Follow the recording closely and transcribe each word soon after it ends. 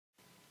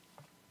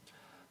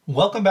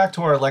Welcome back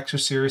to our lecture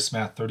series,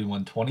 Math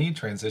 3120,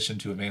 Transition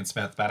to Advanced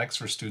Mathematics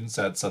for students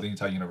at Southern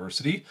Utah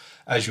University.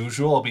 As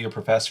usual, I'll be your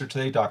professor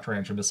today, Dr.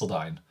 Andrew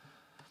Misseldine.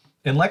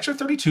 In lecture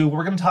 32,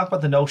 we're going to talk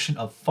about the notion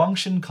of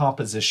function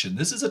composition.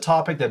 This is a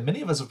topic that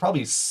many of us have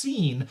probably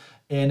seen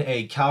in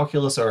a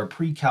calculus or a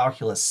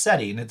pre-calculus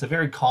setting. It's a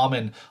very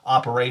common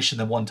operation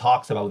that one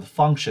talks about with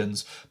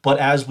functions, but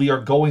as we are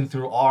going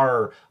through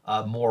our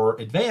more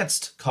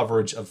advanced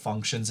coverage of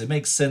functions, it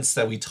makes sense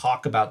that we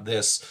talk about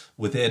this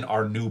within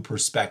our new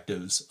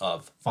perspectives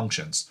of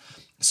functions.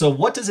 So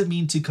what does it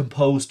mean to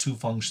compose two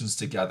functions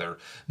together?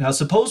 Now,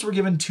 suppose we're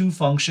given two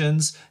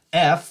functions,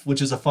 f, which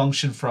is a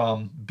function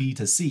from b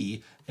to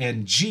c,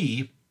 and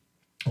g,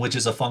 which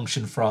is a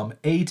function from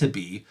a to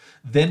b.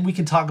 Then we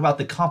can talk about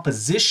the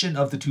composition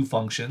of the two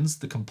functions,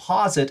 the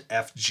composite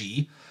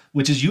fg,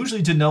 which is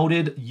usually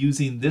denoted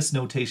using this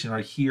notation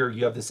right here.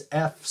 You have this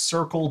f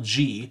circle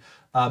g.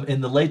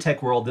 In the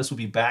LaTeX world, this would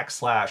be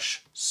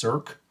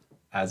 \circ,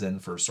 as in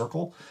for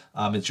circle.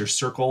 It's your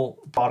circle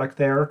product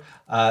there.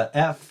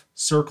 F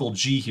circle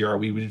g here,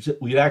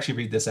 we'd actually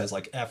read this as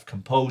like f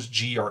composed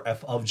g or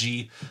f of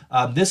g.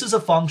 This is a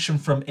function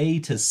from a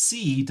to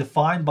c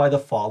defined by the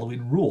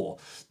following rule,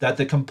 that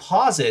the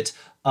composite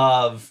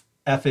of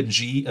f and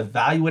g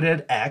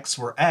evaluated at x,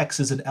 where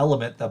x is an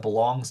element that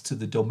belongs to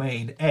the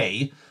domain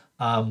a,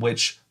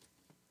 which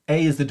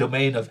a is the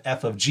domain of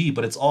f of g,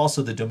 but it's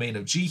also the domain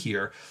of g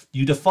here.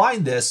 You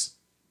define this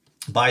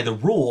by the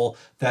rule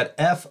that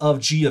f of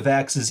g of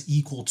x is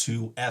equal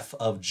to f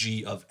of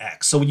g of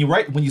x. So when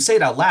you say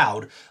it out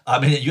loud,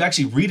 and you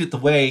actually read it the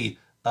way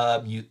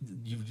you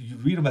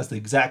read them as the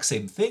exact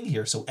same thing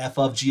here. So f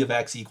of g of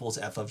x equals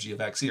f of g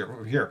of x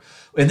here.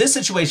 In this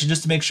situation,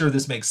 just to make sure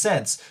this makes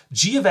sense,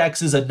 g of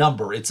x is a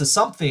number. It's a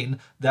something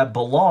that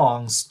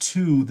belongs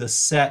to the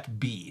set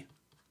B.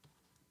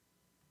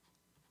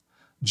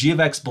 G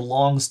of x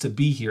belongs to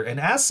B here, and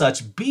as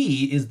such,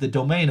 B is the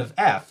domain of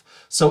f.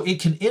 So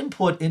it can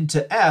input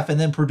into f and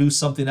then produce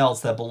something else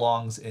that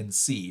belongs in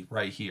C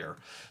right here.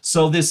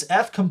 So this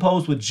f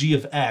composed with g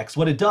of x,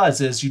 what it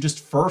does is you just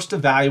first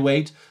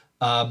evaluate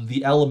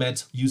the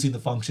element using the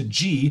function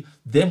g,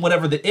 then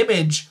whatever the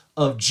image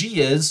of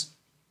g is,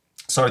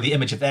 the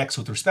image of x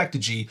with respect to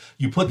g,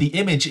 you put the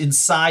image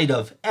inside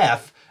of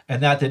f,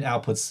 and that then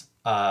outputs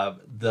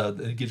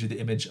it gives you the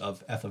image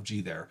of f of g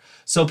there.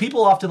 So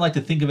people often like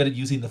to think of it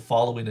using the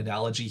following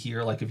analogy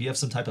here. Like if you have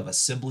some type of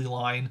assembly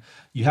line,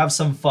 you have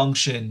some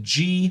function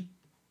g,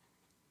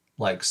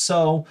 like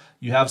so.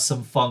 You have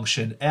some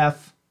function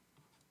f,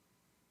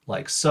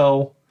 like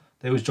so.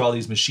 They always draw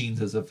these machines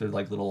as if they're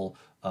like little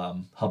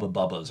Hubba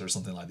Bubbas or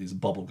something like these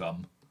bubble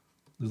gum.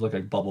 These look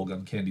like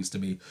bubblegum candies to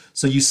me.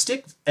 So you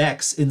stick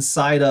x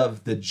inside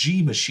of the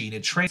g machine,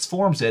 it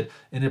transforms it,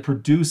 and it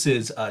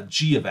produces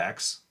g of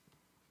x.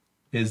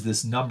 Is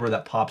this number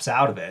that pops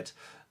out of it.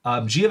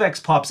 G of x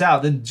pops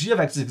out, then g of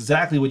x is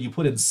exactly what you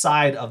put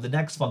inside of the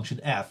next function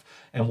f,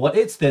 and what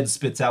it then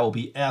spits out will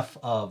be f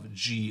of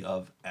g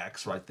of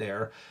x right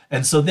there.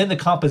 And so then the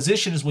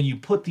composition is when you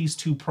put these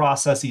two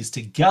processes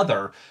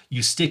together,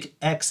 you stick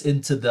x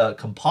into the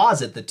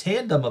composite, the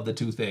tandem of the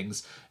two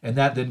things, and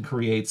that then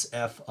creates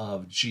f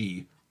of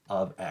g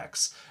of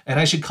x. And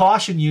I should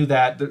caution you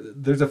that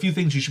there's a few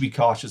things you should be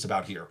cautious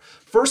about here.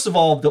 First of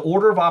all, the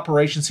order of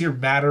operations here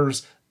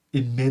matters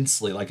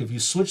immensely. Like if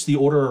you switch the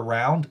order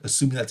around,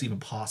 assuming that's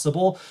even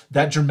possible,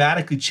 that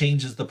dramatically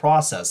changes the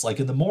process. Like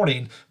in the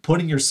morning,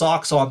 putting your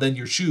socks on, then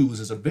your shoes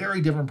is a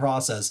very different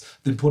process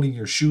than putting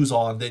your shoes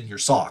on, then your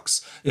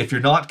socks. If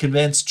you're not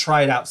convinced,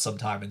 try it out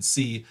sometime and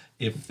see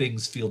if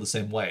things feel the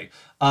same way.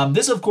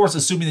 This, of course,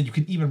 assuming that you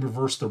can even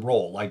reverse the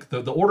role. Like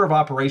the order of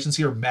operations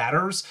here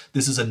matters.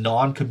 This is a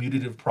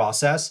non-commutative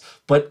process,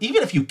 but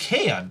even if you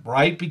can,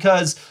 right?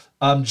 Because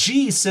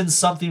G sends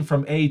something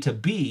from A to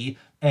B,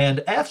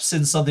 and f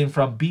sends something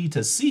from b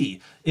to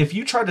c. If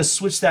you try to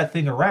switch that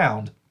thing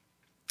around,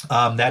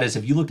 that is,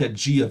 if you looked at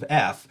g of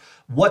f,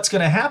 what's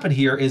going to happen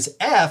here is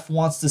f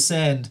wants to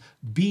send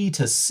b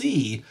to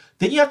c.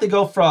 Then you have to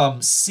go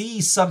from c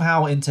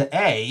somehow into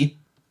a,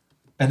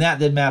 and that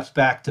then maps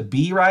back to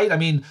b, right? I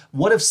mean,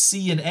 what if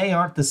c and a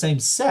aren't the same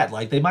set?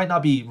 Like, they might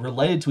not be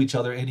related to each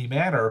other in any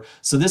manner,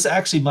 so this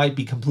actually might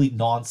be complete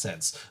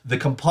nonsense. The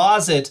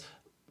composite,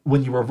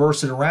 when you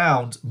reverse it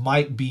around,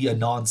 might be a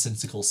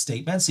nonsensical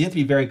statement. So you have to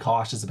be very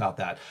cautious about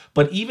that.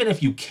 But even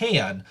if you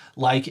can,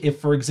 like if,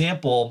 for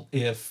example,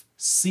 if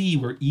C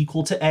were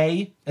equal to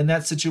A in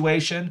that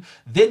situation,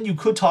 then you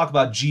could talk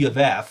about G of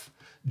F.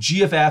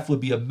 G of F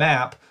would be a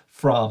map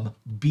from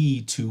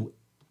B to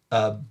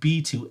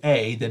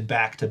A, then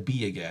back to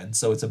B again.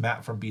 So it's a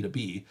map from B to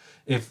B.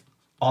 If,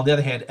 on the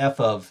other hand, F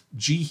of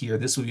G here,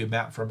 this would be a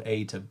map from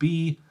A to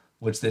B,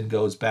 which then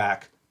goes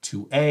back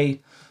to A.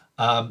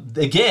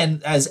 Again,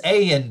 as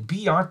A and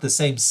B aren't the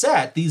same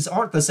set, these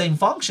aren't the same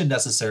function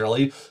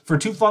necessarily. For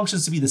two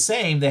functions to be the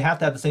same, they have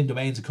to have the same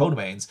domains and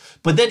codomains.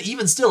 But then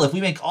even still, if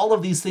we make all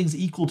of these things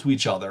equal to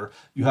each other,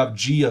 you have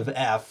G of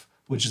F,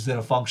 which is then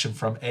a function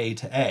from A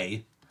to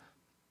A.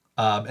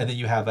 And then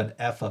you have an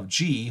f of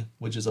g,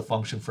 which is a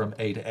function from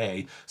a to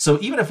a. So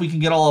even if we can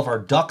get all of our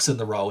ducks in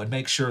the row and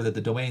make sure that the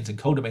domains and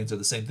codomains are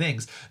the same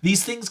things,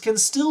 these things can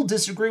still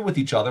disagree with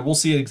each other. We'll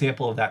see an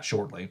example of that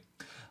shortly.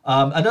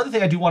 Another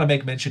thing I do want to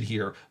make mention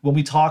here when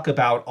we talk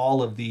about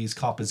all of these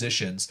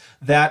compositions,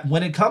 that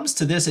when it comes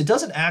to this, it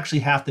doesn't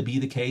actually have to be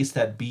the case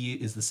that B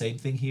is the same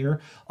thing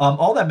here.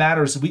 All that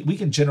matters, we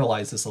can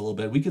generalize this a little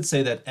bit. We could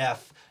say that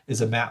F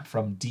is a map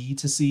from D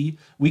to C.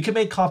 We can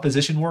make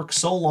composition work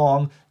so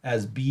long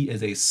as B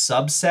is a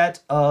subset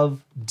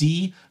of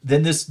D,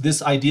 then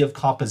this idea of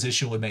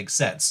composition would make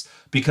sense.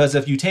 Because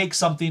if you take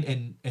something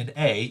in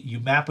A, you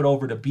map it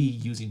over to B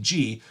using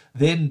G,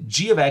 then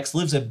G of X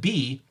lives in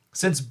B.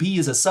 Since B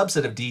is a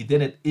subset of D,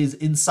 then it is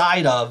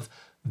inside of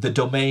the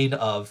domain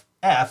of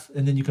F,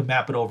 and then you can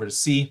map it over to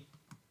C.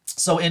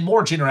 So in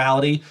more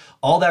generality,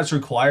 all that's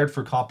required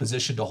for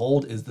composition to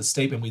hold is the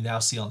statement we now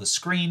see on the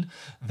screen,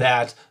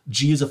 that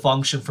G is a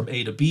function from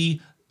A to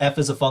B, F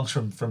is a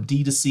function from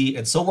D to C,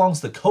 and so long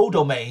as the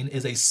codomain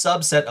is a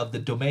subset of the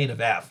domain of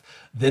F,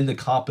 then the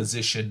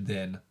composition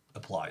then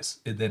applies.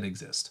 It then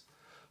exists.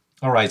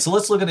 All right, so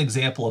let's look at an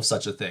example of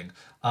such a thing.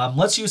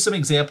 Let's use some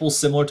examples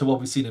similar to what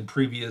we've seen in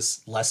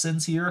previous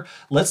lessons here.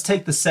 Let's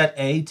take the set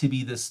A to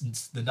be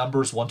the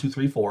numbers 1, 2,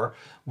 3, 4.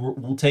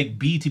 We'll take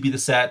B to be the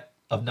set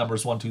of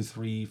numbers 1, 2,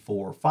 3,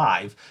 4,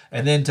 5.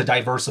 And then to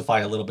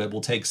diversify a little bit,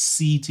 we'll take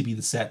C to be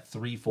the set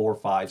 3, 4,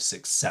 5,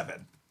 6,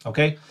 7.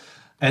 Okay?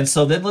 And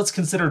so then let's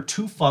consider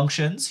two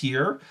functions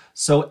here.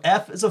 So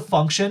f is a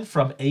function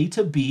from a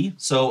to b.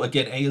 So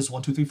again, a is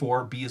 1, 2, 3,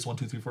 4, b is 1,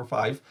 2, 3, 4,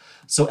 5.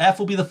 So f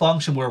will be the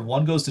function where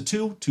 1 goes to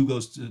 2, 2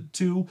 goes to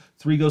 2,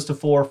 3 goes to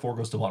 4, 4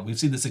 goes to 1. We've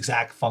seen this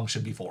exact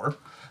function before.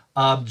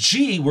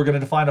 G, we're going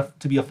to define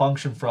to be a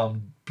function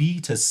from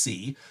b to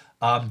c,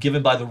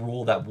 given by the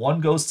rule that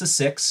 1 goes to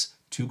 6,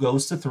 2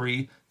 goes to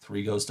 3,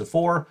 3 goes to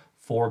 4,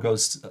 4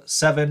 goes to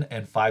 7,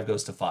 and 5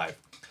 goes to 5.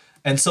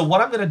 And so what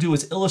I'm going to do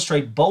is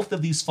illustrate both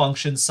of these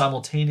functions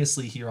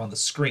simultaneously here on the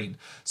screen.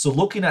 So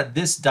looking at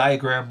this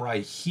diagram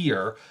right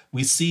here,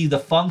 we see the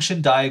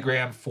function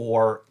diagram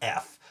for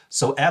f.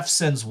 So f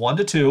sends 1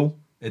 to 2,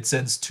 it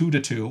sends 2 to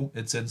 2,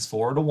 it sends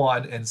 4 to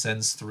 1, and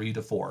sends 3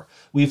 to 4.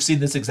 We've seen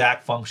this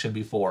exact function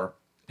before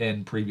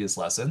in previous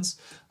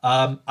lessons.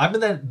 I'm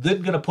then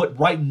going to put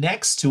right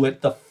next to it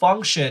the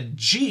function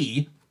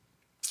g,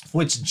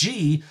 which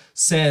g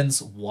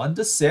sends 1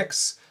 to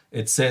 6,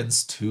 it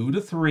sends 2 to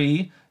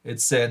 3, it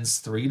sends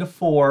 3 to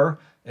 4,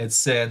 it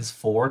sends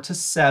 4 to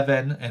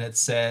 7, and it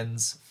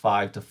sends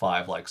 5 to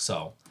 5, like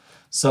so.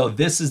 So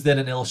this is then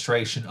an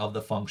illustration of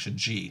the function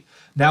g.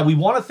 Now we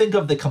want to think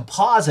of the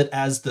composite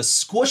as the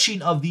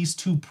squishing of these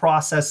two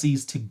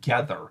processes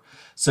together.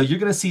 So you're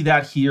going to see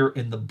that here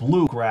in the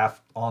blue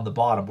graph on the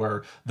bottom,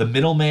 where the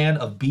middleman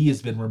of b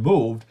has been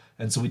removed.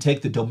 And so we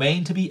take the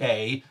domain to be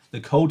A,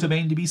 the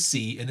codomain to be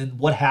C, and then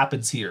what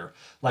happens here?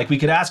 Like we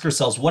could ask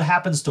ourselves, what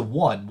happens to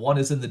 1? 1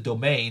 is in the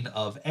domain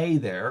of A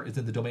there, it's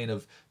in the domain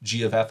of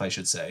G of F, I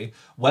should say.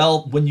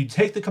 Well, when you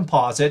take the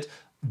composite,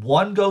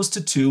 1 goes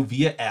to 2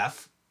 via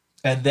F,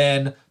 and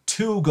then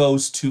 2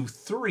 goes to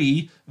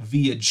 3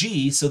 via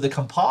G, so the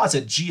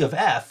composite G of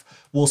F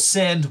will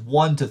send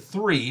 1 to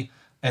 3,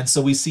 and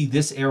so we see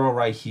this arrow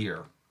right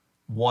here.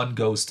 1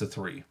 goes to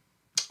 3.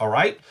 All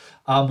right,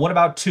 what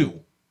about 2?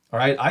 All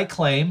right, I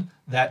claim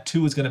that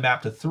 2 is going to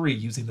map to 3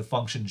 using the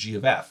function g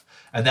of f.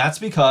 And that's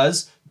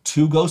because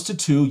 2 goes to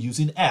 2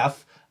 using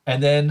f,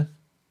 and then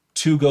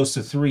 2 goes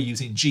to 3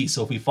 using g.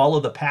 So if we follow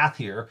the path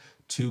here,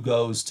 2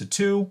 goes to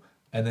 2,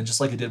 and then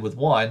just like it did with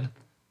 1,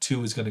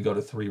 2 is going to go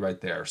to 3 right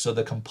there. So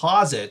the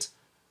composite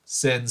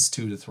sends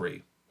 2 to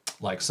 3,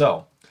 like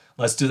so.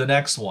 Let's do the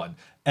next one.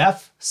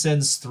 F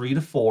sends 3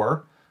 to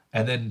 4,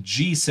 and then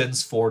g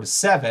sends 4 to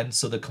 7.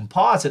 So the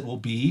composite will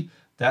be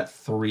that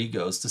 3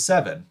 goes to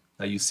 7.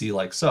 That you see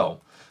like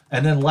so.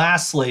 And then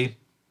lastly,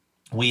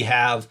 we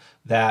have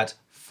that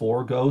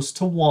 4 goes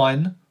to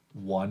 1,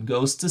 1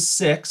 goes to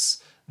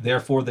 6.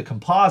 Therefore, the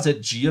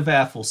composite G of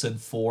F will send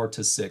 4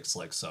 to 6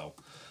 like so.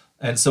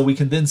 And so we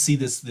can then see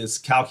this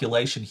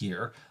calculation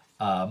here.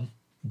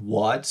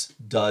 What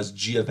does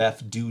G of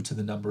F do to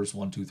the numbers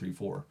 1, 2, 3,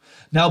 4?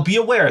 Now be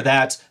aware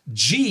that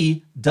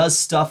G does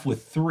stuff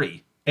with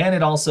 3. And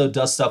it also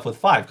does stuff with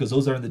 5, because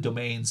those are in the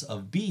domains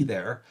of B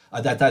there.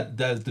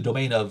 The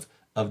domain of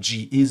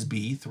G is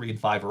B, 3 and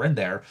 5 are in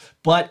there.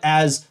 But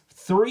as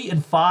 3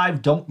 and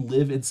 5 don't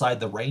live inside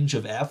the range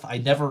of F, I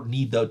never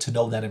need though to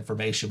know that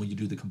information when you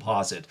do the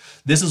composite.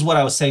 This is what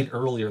I was saying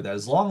earlier, that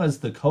as long as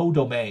the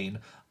codomain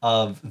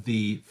of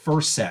the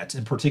first set,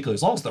 in particular,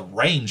 as long as the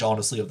range,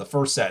 honestly, of the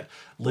first set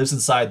lives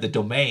inside the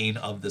domain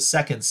of the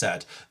second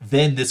set,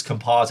 then this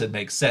composite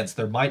makes sense.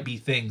 There might be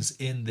things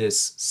in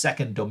this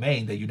second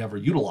domain that you never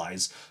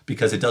utilize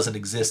because it doesn't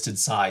exist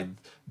inside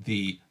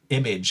the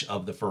image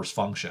of the first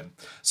function.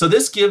 So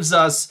this gives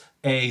us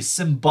a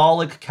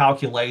symbolic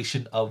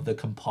calculation of the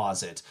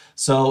composite.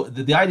 So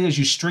the idea is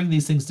you string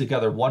these things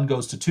together. 1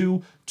 goes to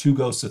 2, 2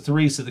 goes to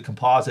 3, so the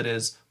composite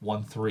is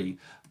 1, 3.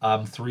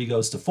 3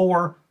 goes to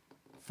 4,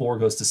 4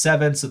 goes to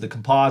 7, so the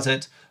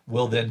composite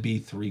will then be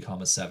 3,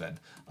 7.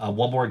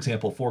 One more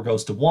example, 4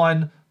 goes to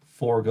 1,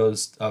 4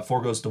 goes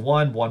to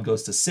 1, 1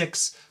 goes to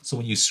 6. So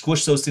when you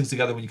squish those things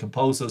together, when you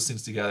compose those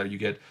things together, you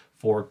get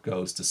 4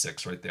 goes to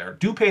 6 right there.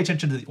 Do pay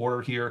attention to the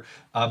order here.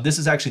 This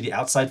is actually the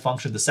outside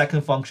function. The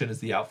second function is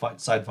the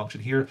outside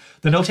function here.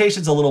 The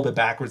notation's a little bit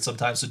backwards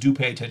sometimes, so do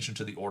pay attention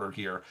to the order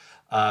here.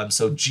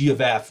 So G of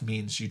F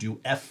means you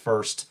do F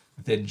first,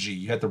 then G.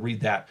 You have to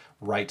read that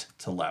right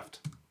to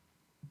left.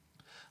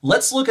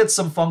 Let's look at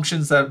some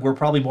functions that we're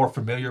probably more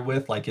familiar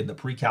with, like in the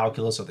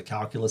pre-calculus or the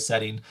calculus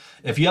setting.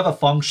 If you have a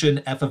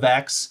function f of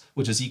x,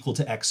 which is equal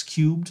to x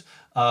cubed,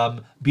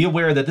 be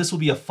aware that this will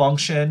be a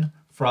function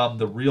from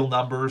the real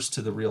numbers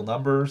to the real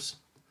numbers.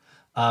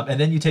 And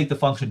then you take the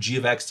function g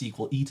of x to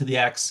equal e to the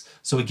x.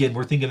 So again,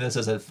 we're thinking of this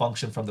as a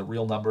function from the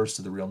real numbers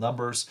to the real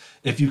numbers.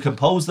 If you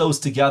compose those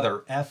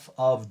together, f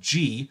of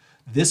g,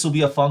 this will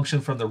be a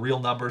function from the real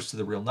numbers to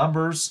the real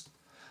numbers.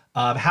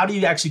 How do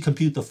you actually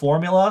compute the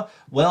formula?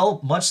 Well,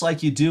 much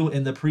like you do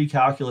in the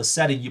pre-calculus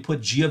setting, you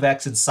put g of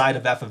x inside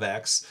of f of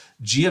x.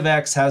 G of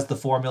x has the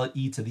formula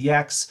e to the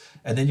x,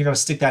 and then you're going to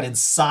stick that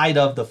inside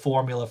of the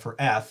formula for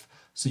f.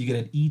 So you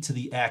get an e to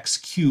the x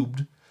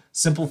cubed.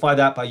 Simplify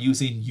that by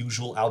using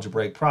usual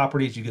algebraic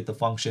properties. You get the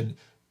function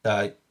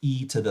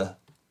e to the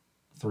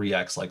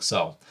 3x like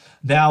so.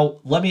 Now,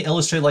 let me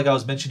illustrate like I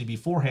was mentioning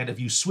beforehand. If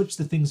you switch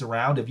the things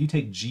around, if you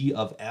take g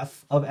of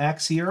f of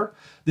x here,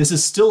 this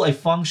is still a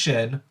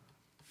function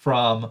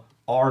from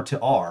r to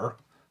r.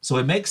 So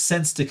it makes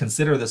sense to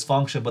consider this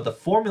function, but the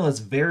formula is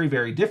very,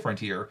 very different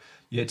here.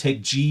 You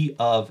take g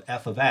of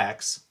f of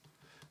x.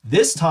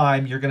 This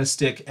time, you're going to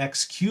stick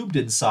x cubed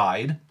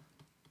inside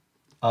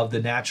of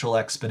the natural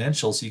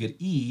exponential, so you get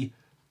e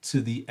to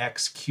the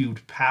x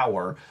cubed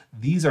power.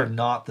 These are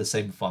not the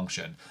same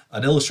function.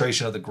 An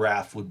illustration of the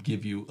graph would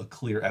give you a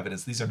clear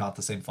evidence. These are not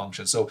the same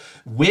function. So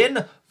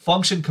when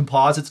function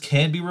composites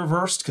can be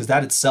reversed, because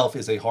that itself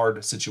is a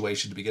hard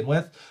situation to begin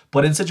with,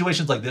 but in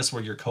situations like this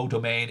where your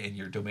codomain and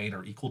your domain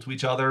are equal to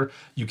each other,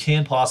 you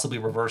can possibly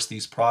reverse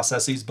these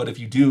processes, but if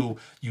you do,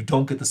 you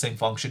don't get the same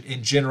function.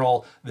 In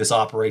general, this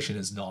operation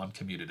is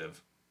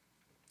non-commutative.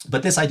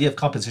 But this idea of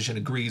composition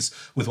agrees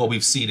with what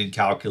we've seen in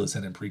calculus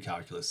and in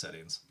pre-calculus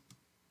settings.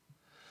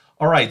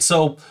 All right,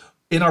 so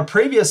in our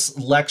previous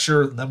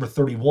lecture, number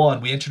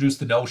 31, we introduced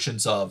the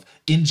notions of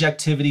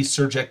injectivity,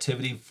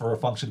 surjectivity for a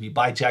function to be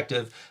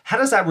bijective. How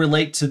does that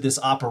relate to this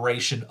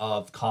operation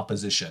of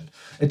composition?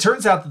 It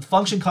turns out that the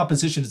function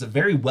composition is a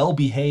very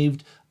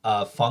well-behaved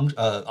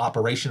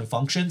operation of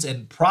functions,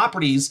 and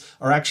properties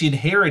are actually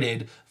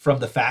inherited from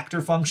the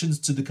factor functions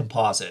to the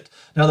composite.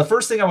 Now, the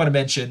first thing I want to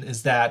mention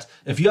is that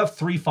if you have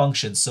three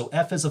functions, so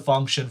f is a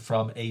function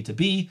from a to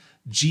b,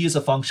 g is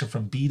a function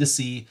from b to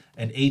c,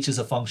 and h is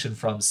a function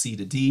from c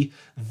to d,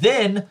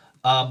 then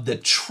the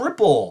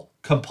triple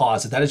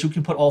composite, that is, you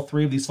can put all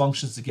three of these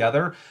functions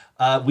together,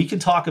 we can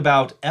talk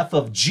about f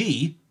of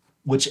g,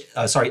 which,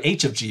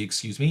 h of g,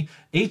 excuse me.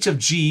 H of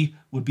g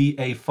would be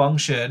a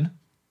function,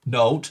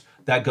 note,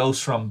 that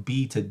goes from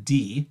b to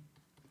d,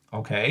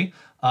 okay?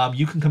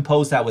 You can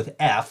compose that with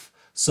f,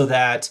 so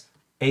that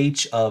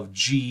h of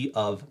g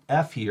of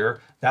f here,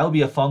 that would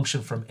be a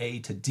function from a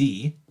to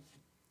d,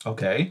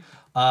 okay?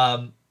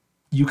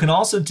 You can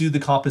also do the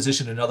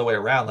composition another way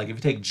around. Like if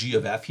you take g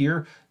of f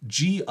here,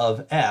 g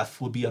of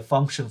f would be a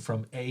function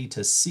from a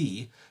to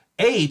c.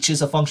 H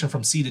is a function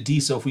from c to d,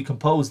 so if we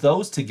compose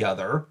those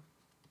together,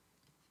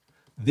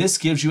 this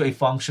gives you a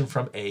function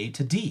from a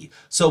to d.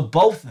 So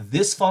both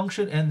this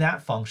function and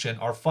that function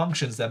are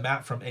functions that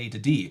map from a to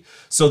d.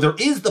 So there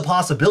is the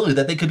possibility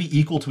that they could be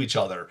equal to each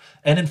other.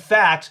 And in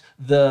fact,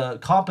 the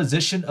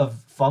composition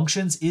of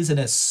functions is an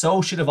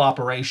associative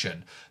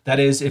operation. That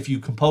is, if you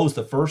compose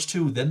the first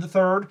two, then the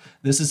third,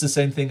 this is the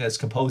same thing as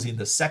composing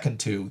the second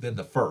two, then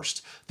the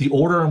first. The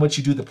order in which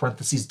you do the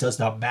parentheses does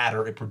not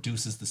matter. It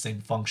produces the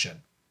same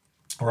function.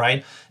 All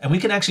right, and we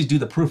can actually do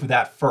the proof of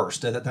that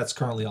first. That's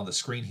currently on the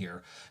screen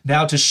here.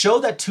 Now, to show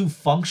that two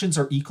functions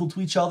are equal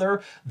to each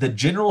other, the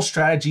general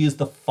strategy is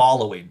the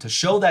following. To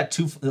show that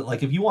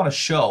like if you want to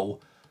show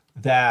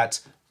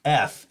that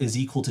f is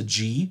equal to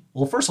g,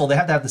 well, first of all, they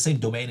have to have the same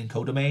domain and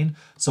codomain.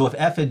 So if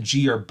f and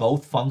g are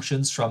both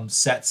functions from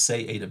sets,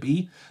 say, a to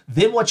b,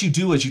 then what you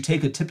do is you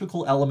take a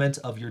typical element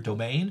of your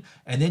domain,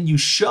 and then you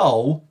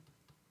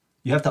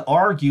have to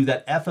argue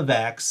that f of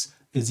x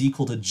is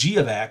equal to g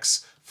of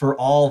x for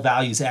all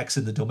values x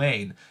in the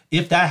domain.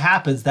 If that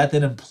happens, that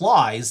then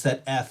implies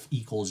that f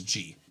equals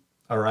g.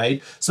 All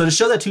right, so to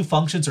show that two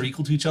functions are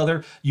equal to each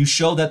other, you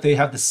show that they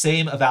have the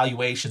same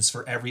evaluations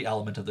for every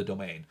element of the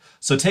domain.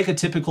 So take a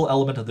typical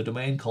element of the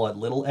domain, call it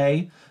little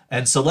a,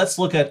 and so let's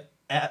look at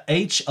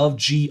h of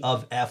g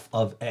of f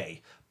of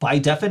a. By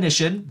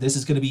definition, this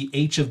is going to be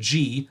h of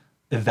g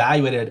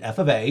evaluated at f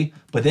of a,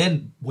 but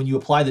then when you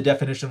apply the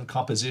definition of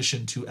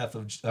composition to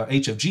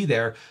h of g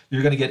there,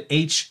 you're going to get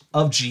h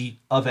of g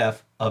of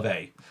f of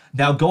a.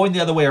 Now, going the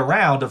other way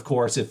around, of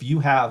course, if you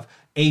have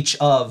h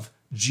of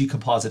g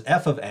composite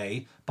f of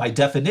a, by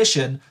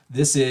definition,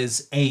 this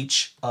is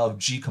H of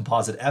G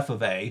composite F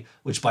of A,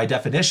 which by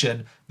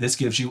definition, this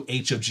gives you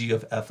H of G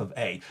of F of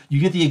A. You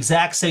get the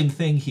exact same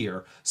thing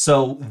here.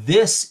 So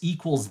this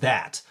equals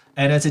that.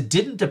 And as it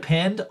didn't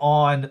depend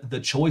on the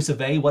choice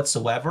of A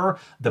whatsoever,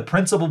 the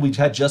principle we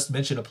had just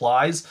mentioned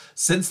applies.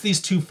 Since these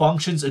two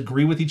functions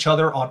agree with each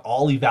other on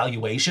all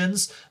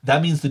evaluations,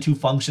 that means the two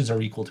functions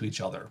are equal to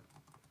each other.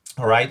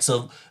 All right,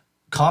 so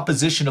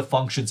composition of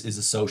functions is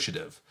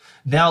associative.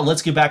 Now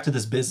let's get back to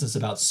this business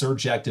about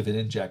surjective and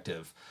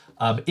injective.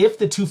 If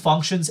the two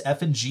functions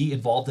f and g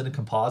involved in a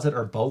composite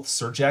are both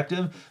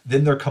surjective,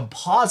 then their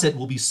composite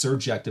will be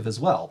surjective as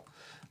well.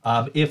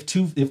 If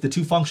the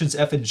two functions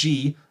f and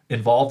g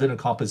involved in a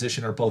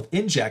composition are both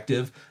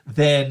injective,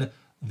 then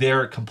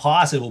their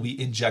composite will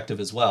be injective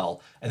as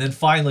well. And then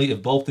finally,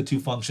 if both the two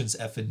functions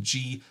f and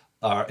g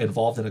are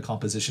involved in a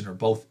composition are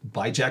both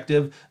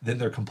bijective, then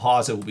their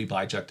composite will be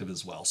bijective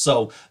as well.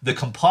 So the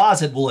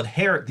composite will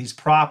inherit these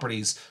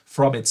properties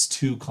from its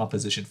two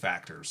composition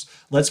factors.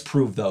 Let's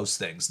prove those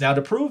things. Now,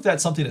 to prove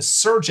that something is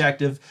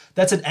surjective,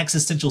 that's an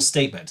existential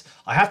statement.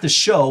 I have to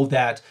show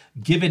that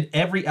given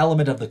every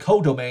element of the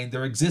codomain,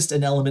 there exists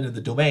an element in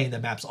the domain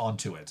that maps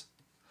onto it.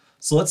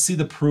 So let's see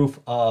the proof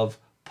of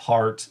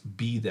part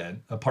B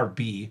then, part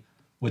B,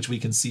 which we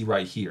can see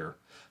right here.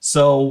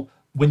 So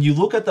when you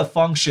look at the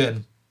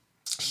function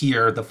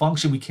here, the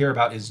function we care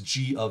about is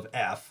g of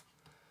f.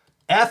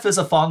 F is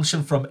a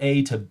function from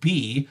A to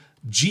B.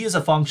 G is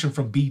a function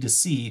from B to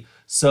C.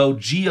 So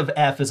g of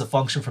f is a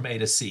function from A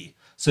to C.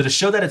 So to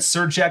show that it's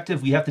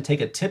surjective, we have to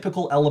take a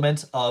typical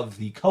element of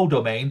the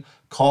codomain,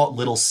 call it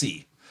little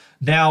c.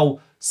 Now,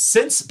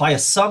 since by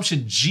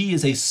assumption g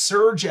is a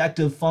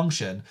surjective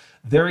function,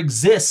 there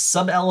exists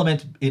some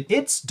element in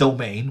its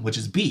domain, which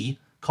is B,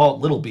 call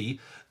it little b,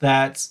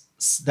 that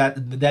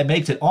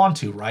makes it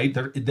onto, right?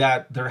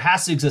 There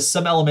has to exist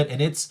some element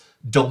in its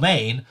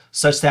domain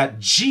such that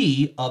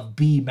g of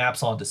b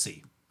maps onto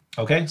c.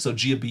 Okay, so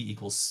g of b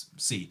equals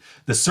c.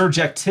 The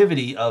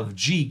surjectivity of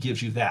g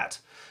gives you that.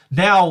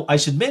 Now, I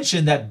should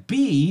mention that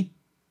b,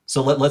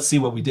 so let's see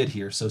what we did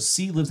here. So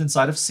c lives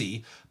inside of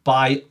c.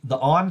 By the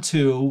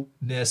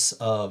onto-ness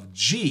of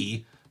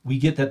g, we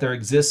get that there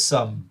exists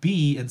some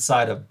b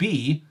inside of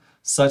b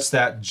such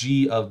that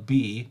g of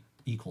b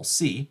equals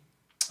c.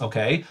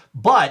 Okay,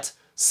 but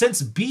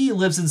since b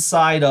lives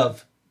inside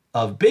of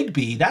big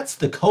B, that's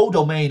the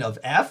codomain of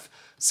f.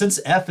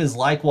 Since f is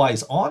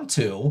likewise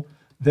onto,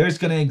 there's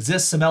going to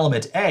exist some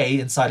element a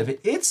inside of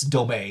its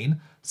domain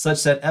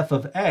such that f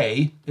of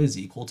a is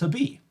equal to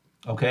b.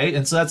 Okay,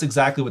 and so that's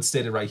exactly what's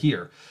stated right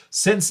here.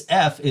 Since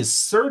f is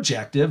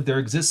surjective, there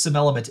exists some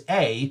element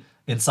a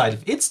inside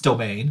of its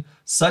domain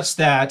such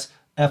that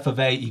f of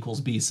a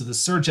equals b. So the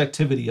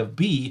surjectivity of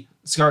b,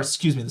 the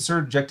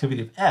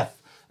surjectivity of f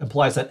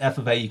implies that f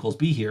of a equals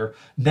b here.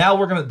 Now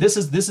we're gonna, this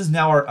is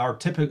now our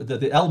typical,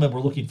 the element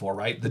we're looking for,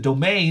 right? The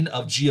domain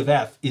of g of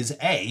f is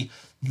a.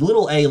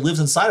 Little a lives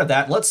inside of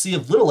that. Let's see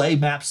if little a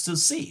maps to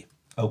c.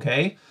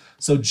 Okay,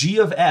 so g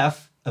of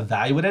f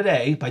evaluated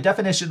at a, by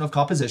definition of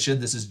composition,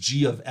 this is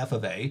g of f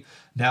of a.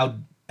 Now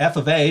f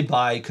of a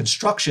by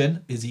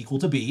construction is equal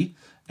to b,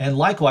 and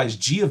likewise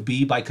g of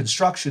b by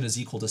construction is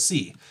equal to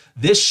c.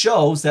 This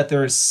shows that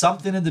there is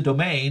something in the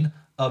domain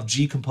of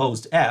g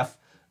composed f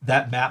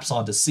that maps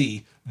onto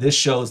c. This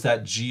shows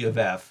that g of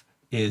f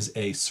is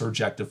a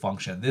surjective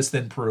function. This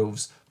then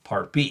proves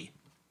part B.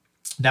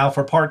 Now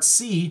for part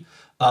C,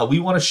 we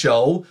want to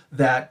show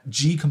that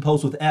g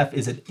composed with f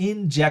is an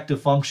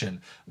injective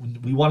function.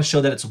 We want to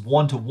show that it's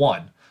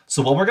one-to-one.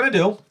 So what we're going to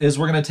do is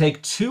we're going to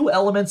take two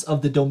elements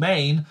of the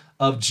domain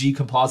of g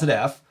composite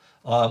f,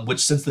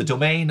 which since the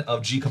domain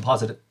of g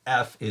composite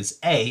f is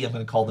A, I'm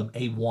going to call them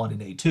A1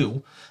 and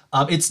A2.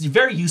 It's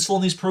very useful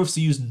in these proofs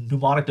to use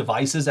mnemonic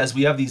devices as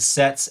we have these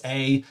sets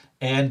A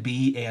and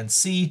B and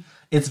C.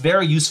 It's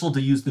very useful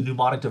to use the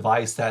mnemonic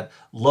device that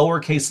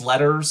lowercase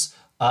letters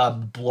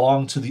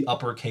belong to the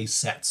uppercase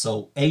set.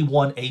 So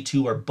A1,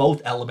 A2 are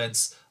both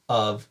elements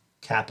of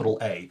capital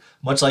A.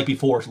 Much like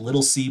before,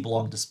 little c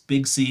belonged to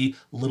big C,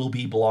 little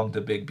b belonged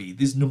to big B.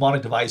 These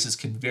mnemonic devices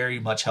can very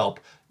much help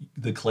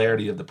the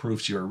clarity of the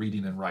proofs you're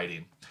reading and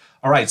writing.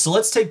 All right, so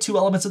let's take two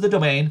elements of the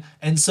domain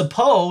and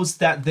suppose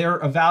that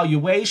their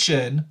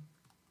evaluation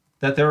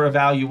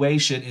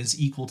is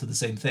equal to the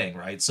same thing,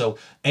 right? So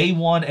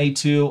A1,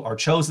 A2 are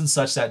chosen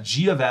such that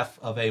g of f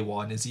of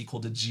A1 is equal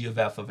to g of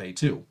f of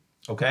A2.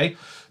 Okay,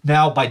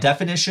 now by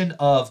definition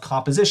of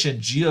composition,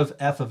 g of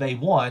f of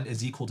A1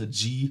 is equal to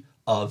g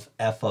of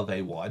f of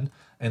A1,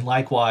 and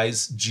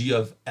likewise g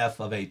of f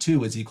of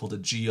A2 is equal to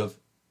g of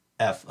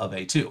f of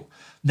A2.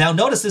 Now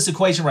notice this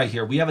equation right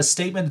here. We have a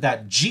statement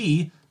that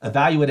g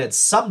evaluated at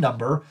some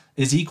number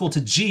is equal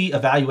to g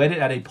evaluated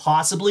at a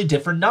possibly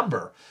different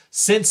number.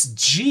 Since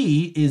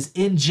g is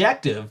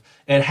injective,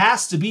 it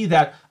has to be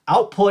that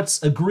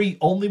outputs agree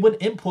only when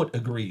input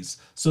agrees.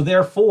 So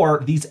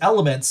therefore, these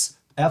elements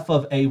f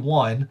of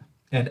A1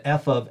 and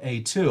f of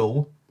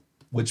A2,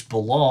 which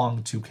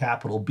belong to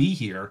capital B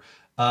here,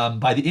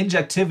 by the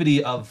injectivity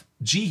of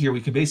g here,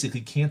 we can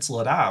basically cancel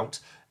it out,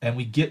 and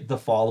we get the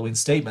following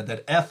statement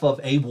that f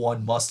of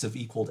A1 must have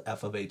equaled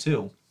f of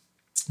A2.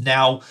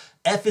 Now,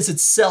 f is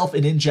itself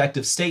an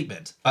injective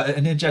statement,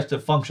 an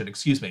injective function,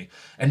 excuse me.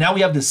 And now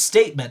we have this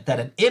statement that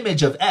an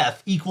image of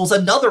f equals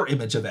another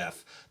image of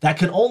f. That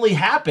can only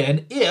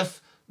happen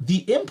if the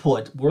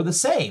input were the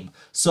same.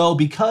 So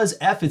because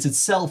f is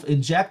itself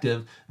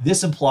injective,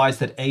 this implies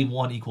that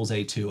A1 equals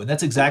A2, and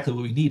that's exactly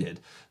what we needed.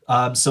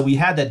 So we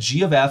had that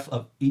g of f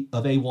of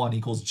A1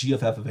 equals g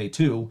of f of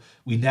A2.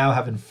 We now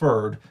have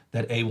inferred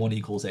that A1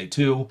 equals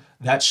A2.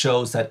 That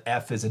shows that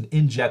f is an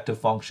injective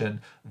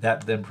function.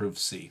 That then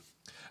proves C.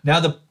 Now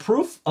the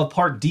proof of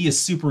part D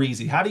is super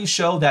easy. How do you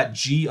show that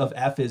g of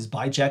f is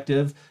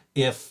bijective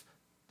if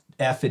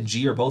f and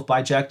g are both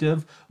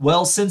bijective?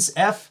 Well, since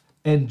f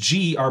and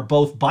g are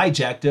both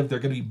bijective, they're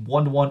going to be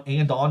one-to-one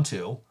and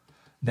onto.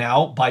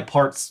 Now, by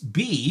parts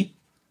B,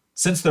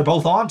 since they're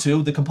both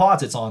onto, the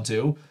composite's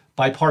onto.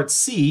 By part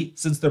C,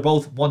 since they're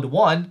both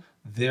one-to-one,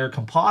 their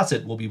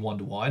composite will be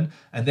one-to-one.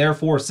 And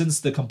therefore, since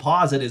the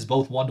composite is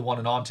both one-to-one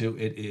and onto,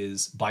 it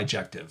is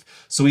bijective.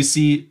 So we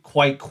see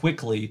quite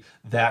quickly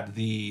that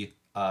the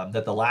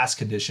last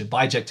condition,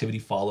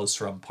 bijectivity, follows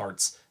from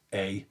parts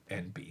A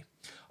and B.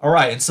 All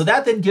right, and so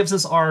that then gives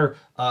us our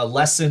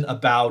lesson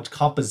about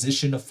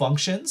composition of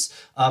functions.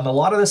 A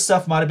lot of this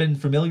stuff might have been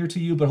familiar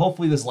to you, but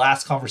hopefully this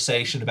last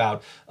conversation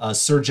about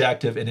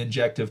surjective and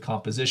injective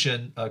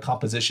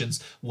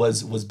compositions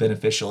was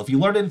beneficial. If you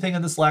learned anything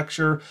in this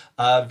lecture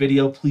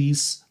video,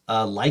 please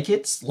like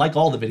it. Like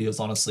all the videos,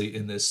 honestly,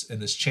 in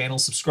this channel.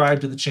 Subscribe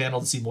to the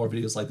channel to see more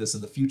videos like this in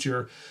the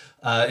future.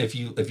 If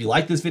you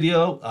like this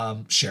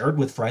video, share it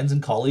with friends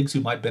and colleagues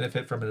who might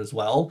benefit from it as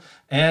well.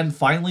 And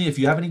finally, if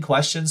you have any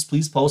questions,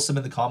 please post them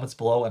in the comments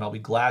below, and I'll be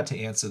glad to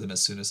answer them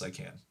as soon as I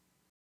can.